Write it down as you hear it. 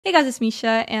Hey guys, it's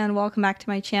Misha and welcome back to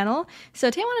my channel.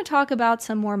 So today I want to talk about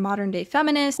some more modern day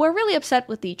feminists who are really upset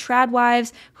with the trad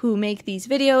wives who make these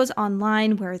videos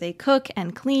online where they cook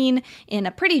and clean in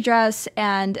a pretty dress,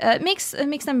 and it makes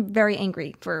them very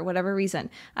angry for whatever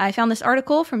reason. I found this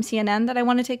article from CNN that I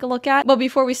want to take a look at. But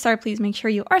before we start, please make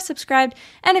sure you are subscribed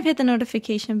and have hit the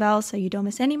notification bell so you don't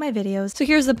miss any of my videos. So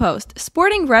here's the post.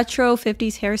 Sporting retro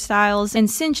 50s hairstyles and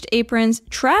cinched aprons,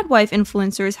 trad wife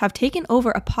influencers have taken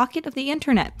over a pocket of the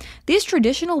internet. These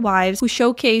traditional wives who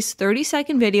showcase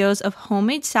 30-second videos of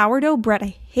homemade sourdough bread. I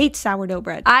hate sourdough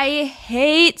bread. I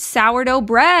hate sourdough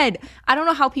bread. I don't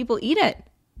know how people eat it.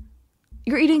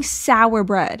 You're eating sour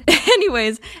bread.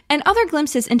 Anyways, and other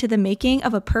glimpses into the making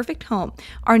of a perfect home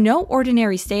are no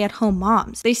ordinary stay-at-home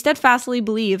moms. They steadfastly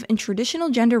believe in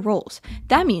traditional gender roles.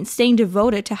 That means staying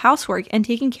devoted to housework and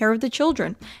taking care of the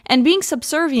children, and being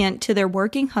subservient to their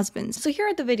working husbands. So here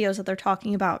are the videos that they're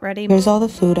talking about. Ready? Here's all the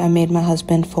food I made my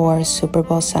husband for Super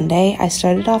Bowl Sunday. I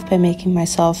started off by making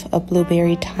myself a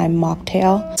blueberry thyme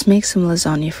mocktail. Let's make some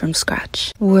lasagna from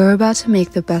scratch. We're about to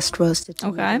make the best roasted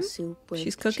tomato soup.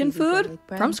 She's cooking food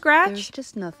from scratch.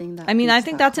 Just nothing that I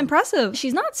think that's impressive.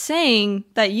 She's not saying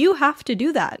that you have to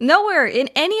do that. Nowhere in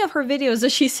any of her videos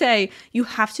does she say you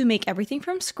have to make everything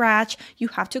from scratch, you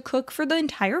have to cook for the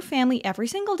entire family every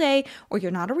single day, or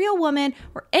you're not a real woman,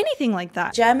 or anything like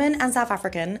that. German and South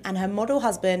African, and her model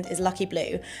husband is Lucky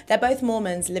Blue. They're both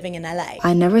Mormons living in LA.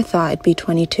 I never thought I'd be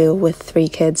 22 with 3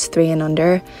 kids, 3 and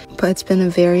under, but it's been a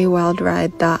very wild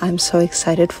ride that I'm so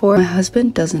excited for. My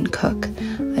husband doesn't cook.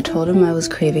 I told him I was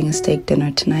craving a steak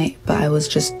dinner tonight, but I was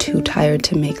just too tired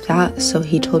to make that, so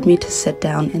he told me to sit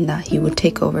down and that he would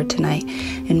take over tonight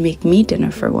and make me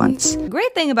dinner for once. The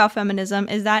great thing about feminism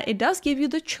is that it does give you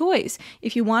the choice.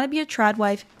 If you want to be a trad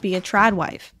wife, be a trad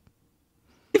wife.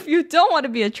 If you don't want to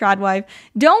be a trad wife,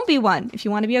 don't be one. If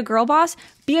you want to be a girl boss,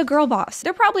 be a girl boss.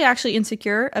 They're probably actually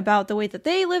insecure about the way that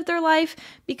they live their life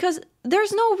because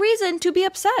there's no reason to be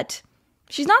upset.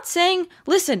 She's not saying,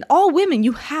 listen, all women,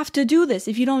 you have to do this.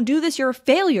 If you don't do this, you're a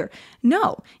failure.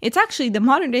 No, it's actually the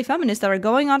modern day feminists that are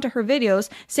going onto her videos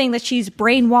saying that she's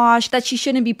brainwashed, that she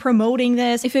shouldn't be promoting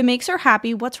this. If it makes her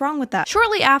happy, what's wrong with that?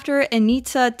 Shortly after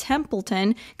Anita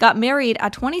Templeton got married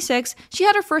at 26, she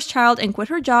had her first child and quit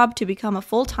her job to become a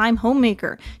full-time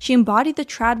homemaker. She embodied the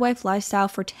trad wife lifestyle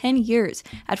for 10 years.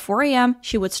 At 4 a.m.,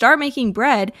 she would start making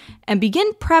bread and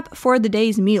begin prep for the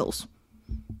day's meals.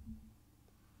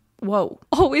 Whoa,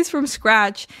 always from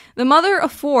scratch. The mother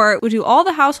of 4 would do all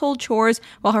the household chores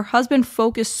while her husband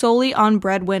focused solely on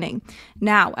breadwinning.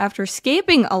 Now, after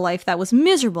escaping a life that was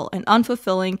miserable and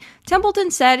unfulfilling,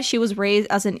 Templeton said she was raised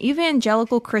as an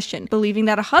evangelical Christian, believing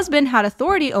that a husband had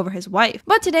authority over his wife.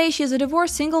 But today, she is a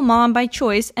divorced single mom by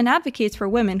choice and advocates for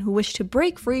women who wish to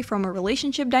break free from a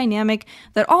relationship dynamic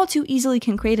that all too easily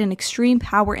can create an extreme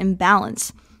power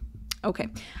imbalance. Okay,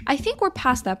 I think we're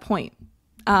past that point.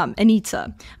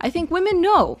 Anita. I think women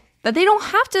know that they don't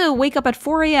have to wake up at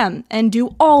 4 a.m. and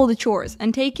do all the chores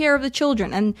and take care of the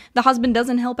children and the husband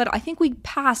doesn't help at all. I think we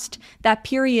passed that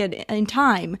period in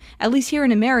time, at least here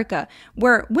in America,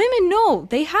 where women know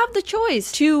they have the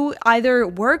choice to either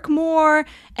work more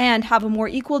and have a more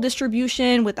equal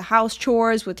distribution with the house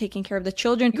chores, with taking care of the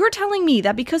children. You're telling me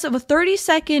that because of a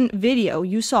 30-second video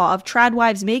you saw of trad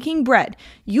wives making bread,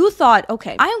 you thought,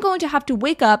 okay, I am going to have to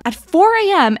wake up at 4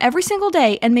 a.m. every single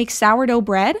day and make sourdough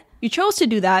bread? You chose to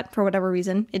do that for whatever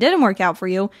reason. It didn't work out for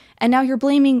you. And now you're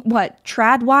blaming, what,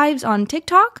 trad wives on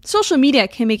TikTok? Social media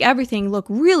can make everything look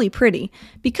really pretty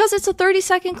because it's a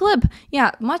 30-second clip.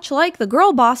 Yeah, much like the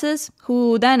girl bosses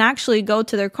who then actually go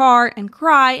to their car and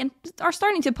cry and are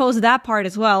starting to post that part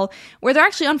as well, where they're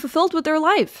actually unfulfilled with their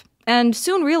life. And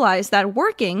soon realize that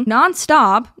working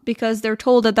non-stop, because they're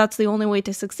told that that's the only way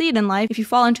to succeed in life, if you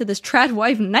fall into this trad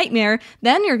wife nightmare,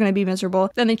 then you're going to be miserable.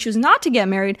 Then they choose not to get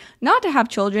married, not to have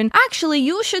children. Actually,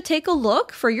 you should take a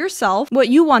look for yourself. What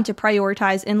you want to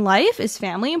prioritize in life. Is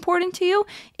family important to you?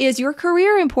 Is your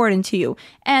career important to you?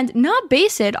 And not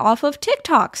base it off of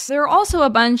TikToks. There are also a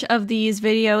bunch of these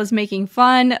videos making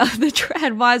fun of the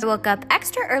trad wives. I woke up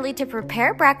extra early to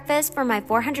prepare breakfast for my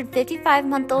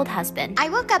 455-month-old husband. I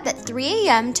woke up at 3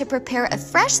 a.m. to prepare a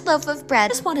fresh loaf of bread.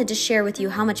 I just wanted to share with you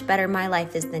how much better my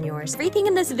life is than yours. Everything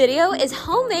in this video is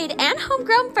homemade and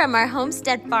homegrown from our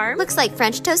homestead farm. Looks like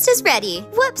French toast is ready.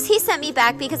 Whoops, he sent me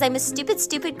back because I'm a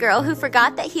stupid girl who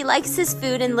forgot that he likes his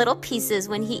food in little pieces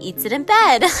when he eats it in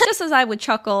bed. Just as I would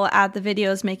chuckle at the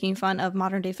videos making fun of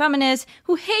modern day feminists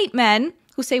who hate men,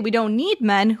 who say we don't need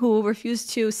men, who refuse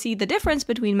to see the difference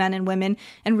between men and women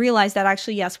and realize that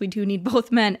actually, yes, we do need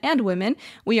both men and women.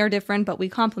 We are different, but we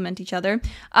complement each other.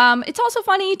 It's also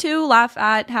funny to laugh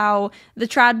at how the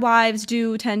trad wives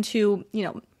do tend to,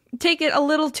 take it a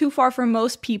little too far for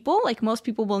most people. Like, most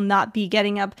people will not be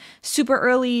getting up super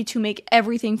early to make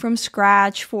everything from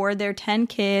scratch for their 10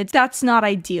 kids. That's not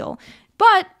ideal.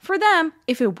 But for them,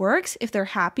 if it works, if they're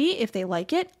happy, if they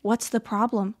like it, what's the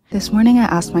problem? This morning I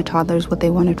asked my toddlers what they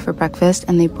wanted for breakfast,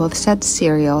 and they both said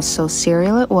cereal. So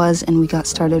cereal it was, and we got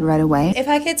started right away. If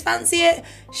her kids fancy it,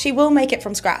 she will make it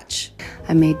from scratch.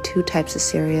 I made 2 types of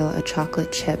cereal, a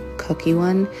chocolate chip cookie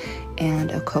one and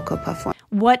a Cocoa Puff one.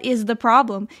 What is the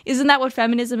problem? Isn't that what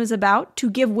feminism is about? To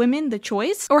give women the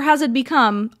choice? Or has it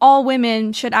become all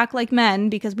women should act like men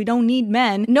because we don't need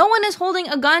men? No one is holding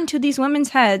a gun to these women's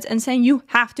heads and saying you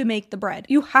have to make the bread.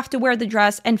 You have to wear the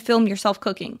dress and film yourself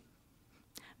cooking.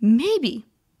 Maybe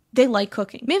they like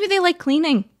cooking. Maybe they like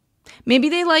cleaning. Maybe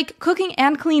they like cooking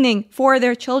and cleaning for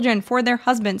their children, for their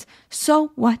husbands.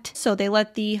 So what? So they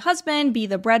let the husband be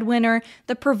the breadwinner,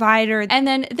 the provider, and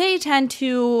then they tend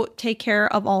to take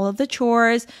care of all of the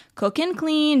chores, cook and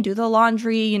clean, do the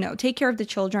laundry, take care of the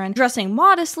children, dressing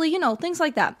modestly, things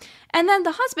like that. And then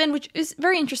the husband, which is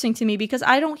very interesting to me because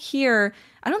I don't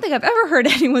think I've ever heard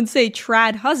anyone say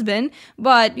trad husband,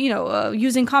 but,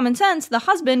 using common sense, the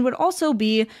husband would also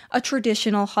be a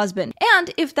traditional husband.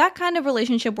 And if that kind of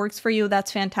relationship works for you,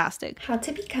 that's fantastic. How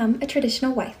to become a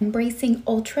traditional wife, embracing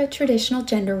ultra-traditional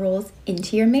gender roles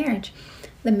into your marriage.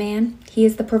 The man, he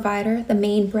is the provider, the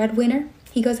main breadwinner.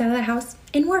 He goes out of the house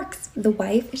and works. The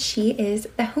wife, she is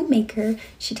the homemaker.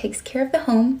 She takes care of the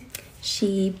home.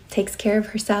 She takes care of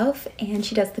herself, and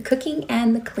she does the cooking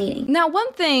and the cleaning. Now,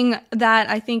 one thing that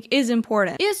I think is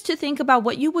important is to think about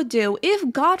what you would do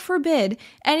if, God forbid,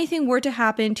 anything were to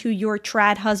happen to your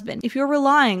trad husband. If you're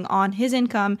relying on his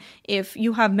income, if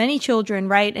you have many children,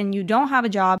 right, and you don't have a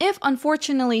job, if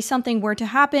unfortunately something were to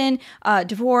happen,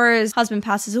 divorce, husband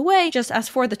passes away, just as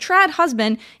for the trad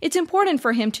husband, it's important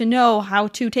for him to know how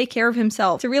to take care of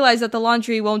himself, to realize that the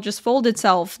laundry won't just fold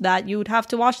itself, that you would have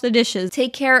to wash the dishes,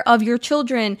 take care of your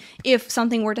children if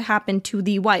something were to happen to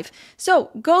the wife. So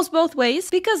goes both ways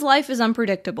because life is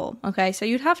unpredictable. Okay, so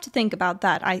you'd have to think about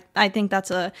that. I think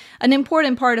that's an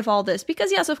important part of all this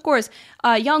because yes, of course,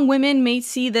 young women may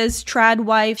see this trad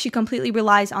wife. She completely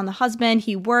relies on the husband.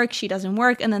 He works, she doesn't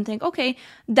work, and then think, okay,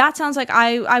 that sounds like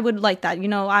I would like that.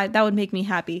 That would make me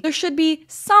happy. There should be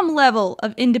some level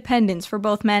of independence for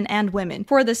both men and women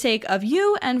for the sake of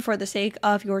you and for the sake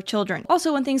of your children.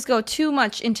 Also, when things go too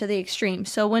much into the extreme,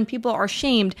 so when people are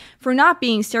shamed for not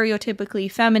being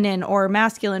stereotypically feminine or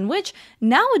masculine, which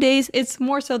nowadays it's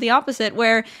more so the opposite,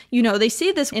 where, they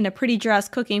see this in a pretty dress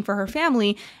cooking for her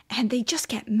family and they just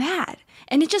get mad.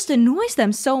 And it just annoys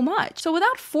them so much. So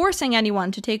without forcing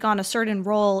anyone to take on a certain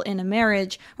role in a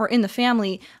marriage or in the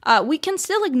family, we can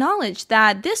still acknowledge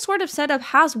that this sort of setup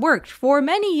has worked for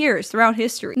many years throughout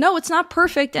history. No, it's not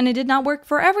perfect and it did not work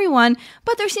for everyone,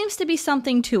 but there seems to be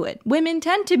something to it. Women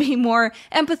tend to be more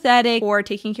empathetic or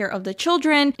taking care of the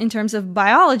children in terms of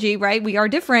biology, right? We are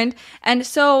different. And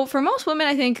so for most women,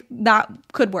 I think that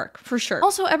could work for sure.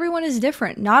 Also, everyone is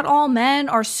different. Not all men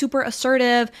are super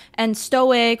assertive and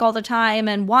stoic all the time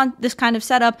and want this kind of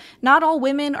setup. Not all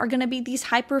women are going to be these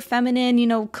hyper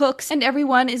feminine, cooks, and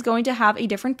everyone is going to have a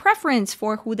different preference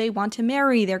for who they want to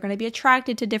marry. They're going to be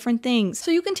attracted to different things. So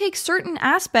you can take certain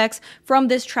aspects from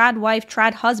this trad wife,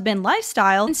 trad husband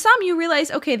lifestyle, and some you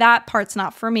realize, okay, that part's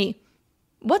not for me.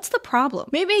 What's the problem?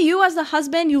 Maybe you as the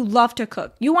husband, you love to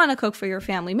cook. You want to cook for your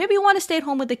family. Maybe you want to stay at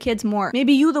home with the kids more.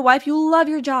 Maybe you, the wife, you love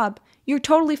your job. You're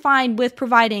totally fine with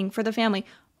providing for the family.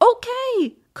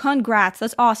 Okay, congrats,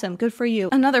 that's awesome, good for you.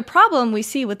 Another problem we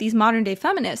see with these modern day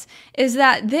feminists is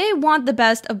that they want the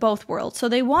best of both worlds. So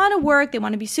they want to work, they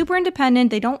want to be super independent,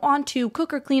 they don't want to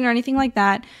cook or clean or anything like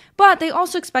that, but they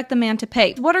also expect the man to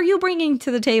pay. What are you bringing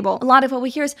to the table? A lot of what we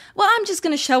hear is, well, I'm just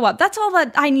going to show up. That's all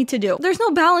that I need to do. There's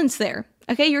no balance there.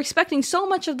 Okay, you're expecting so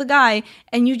much of the guy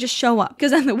and you just show up.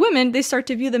 Because then the women, they start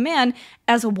to view the man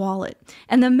as a wallet.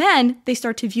 And the men, they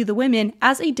start to view the women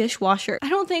as a dishwasher. I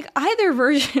don't think either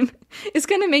version is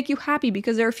going to make you happy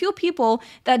because there are a few people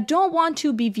that don't want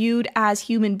to be viewed as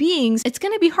human beings. It's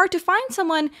going to be hard to find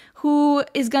someone who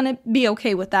is going to be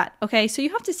okay with that. Okay, so you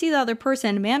have to see the other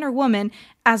person, man or woman,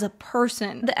 as a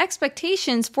person. The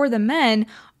expectations for the men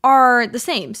are the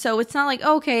same. So it's not like,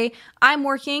 okay, I'm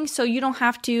working, so you don't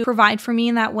have to provide for me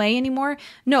in that way anymore.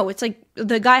 No, it's like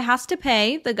the guy has to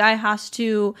pay, the guy has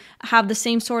to have the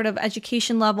same sort of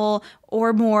education level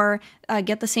or more,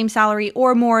 get the same salary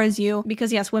or more as you,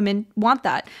 because yes, women want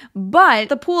that. But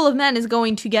the pool of men is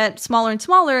going to get smaller and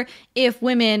smaller if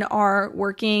women are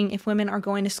working, if women are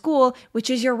going to school, which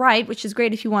is your right, which is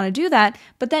great if you want to do that.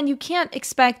 But then you can't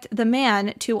expect the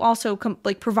man to also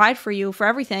provide for you for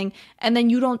everything, and then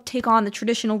you don't take on the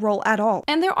traditional role at all.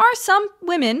 And there are some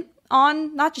women,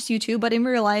 on not just YouTube, but in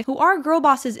real life, who are girl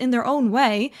bosses in their own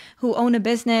way, who own a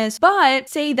business, but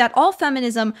say that all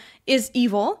feminism is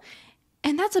evil.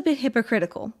 And that's a bit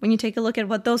hypocritical when you take a look at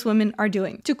what those women are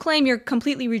doing. To claim you're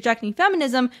completely rejecting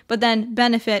feminism, but then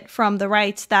benefit from the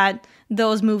rights that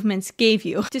those movements gave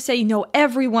you. To say, no,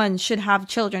 everyone should have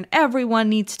children, everyone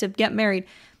needs to get married.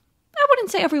 I wouldn't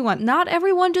say everyone. Not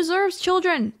everyone deserves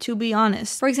children, to be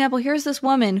honest. For example, here's this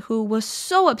woman who was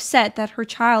so upset that her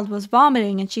child was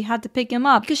vomiting and she had to pick him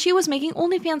up because she was making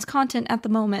OnlyFans content at the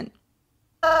moment.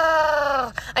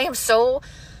 I am so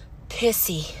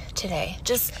pissy today.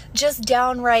 Just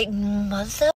downright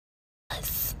mother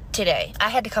today. I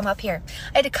had to come up here.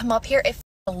 I had to come up here at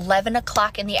 11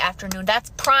 o'clock in the afternoon. That's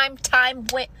prime time.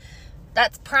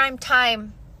 That's prime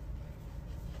time,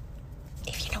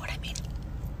 if you know what I mean.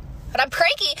 But I'm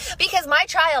cranky because my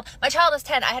child is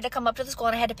 10. I had to come up to the school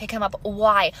and I had to pick him up.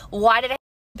 Why? Why did I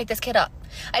pick this kid up?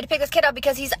 I had to pick this kid up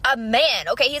because he's a man,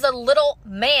 okay? He's a little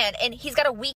man and he's got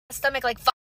a weak stomach like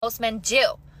most men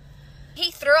do.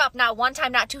 He threw up not one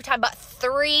time, not 2 times, but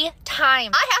 3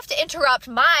 times. I have to interrupt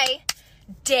my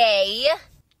day.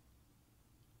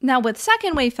 Now, with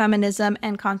second wave feminism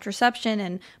and contraception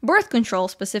and birth control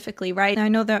specifically, right? I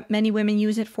know that many women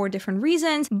use it for different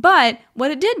reasons, but what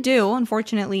it did do,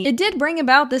 unfortunately, it did bring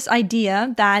about this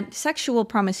idea that sexual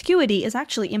promiscuity is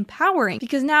actually empowering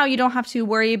because now you don't have to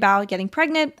worry about getting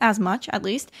pregnant as much, at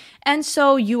least. And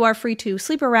so you are free to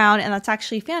sleep around, and that's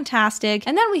actually fantastic.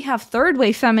 And then we have third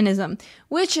wave feminism,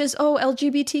 which is,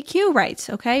 LGBTQ rights,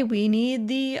 okay? We need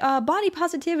the body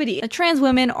positivity. Trans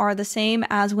women are the same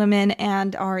as women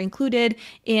and are included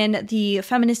in the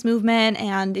feminist movement,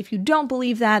 and if you don't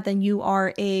believe that, then you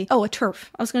are a TERF.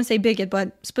 I was going to say bigot,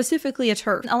 but specifically a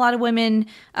TERF. A lot of women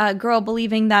grow up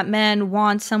believing that men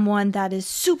want someone that is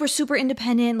super, super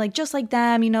independent, like just like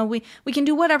them, we can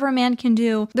do whatever a man can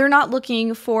do. They're not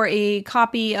looking for a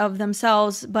copy of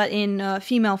themselves, but in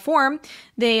female form.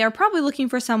 They are probably looking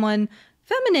for someone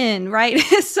feminine, right?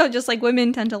 So just like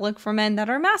women tend to look for men that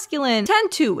are masculine,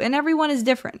 and everyone is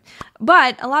different.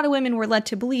 But a lot of women were led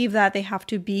to believe that they have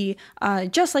to be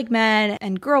just like men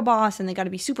and girl boss, and they got to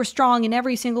be super strong in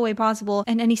every single way possible,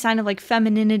 and any sign of like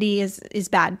femininity is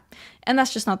bad. And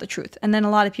that's just not the truth. And then a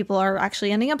lot of people are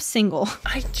actually ending up single.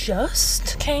 I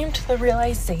just came to the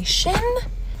realization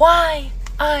why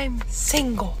I'm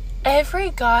single.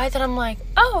 Every guy that I'm like,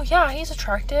 oh yeah, he's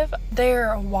attractive,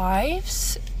 they're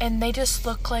wives, and they just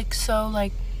look like so,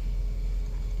 like,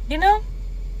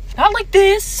 not like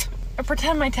this. I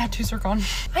pretend my tattoos are gone.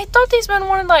 I thought these men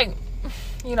wanted, like,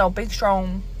 big,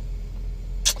 strong,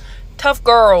 tough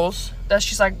girls. That's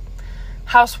just, like,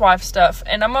 housewife stuff.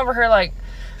 And I'm over here, like,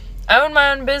 I own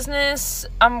my own business.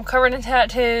 I'm covered in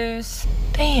tattoos.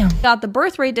 Damn. Got the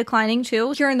birth rate declining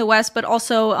too here in the West, but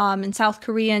also in South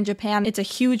Korea and Japan. It's a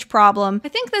huge problem. I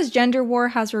think this gender war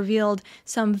has revealed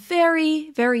some very,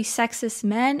 very sexist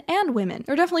men and women.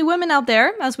 There are definitely women out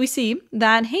there, as we see,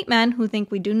 that hate men who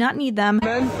think we do not need them.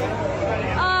 Men?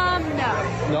 No.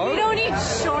 No? We don't need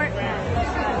short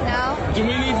men. No. Do we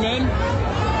need men?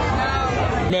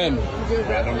 No. Men.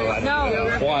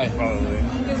 No. Why?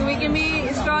 Because we can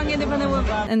be strong, independent women.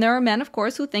 And there are men, of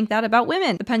course, who think that about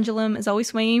women. The pendulum is always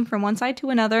swinging from one side to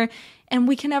another, and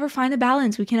we can never find a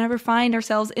balance. We can never find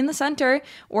ourselves in the center,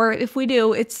 or if we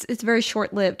do, it's very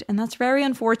short-lived. And that's very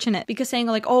unfortunate, because saying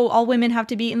like, oh, all women have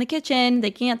to be in the kitchen,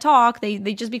 they can't talk, they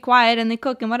just be quiet and they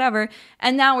cook and whatever.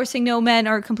 And now we're saying, no, men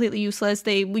are completely useless.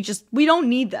 We don't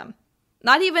need them.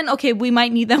 Not even, okay, we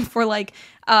might need them for like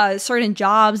certain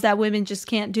jobs that women just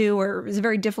can't do, or is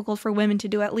very difficult for women to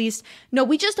do at least. No,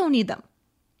 we just don't need them.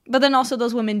 But then also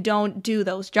those women don't do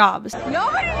those jobs.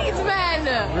 Nobody needs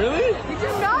men! Really? We do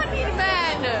not need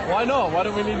men! Why not? Why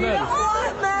don't we need men?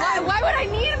 Why would I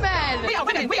need men? We are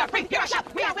women, we are free, we are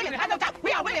shut, we are women, have no doubt,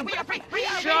 we are women, we are free, we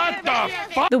are Shut the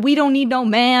fuck! The we don't need no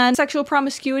man, sexual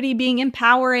promiscuity being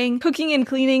empowering, cooking and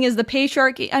cleaning is the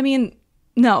patriarchy. I mean,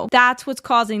 no, that's what's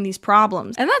causing these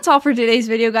problems. And that's all for today's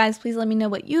video, guys. Please let me know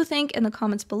what you think in the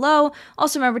comments below.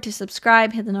 Also, remember to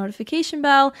subscribe, hit the notification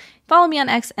bell, follow me on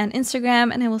X and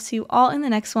Instagram, and I will see you all in the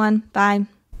next one. Bye.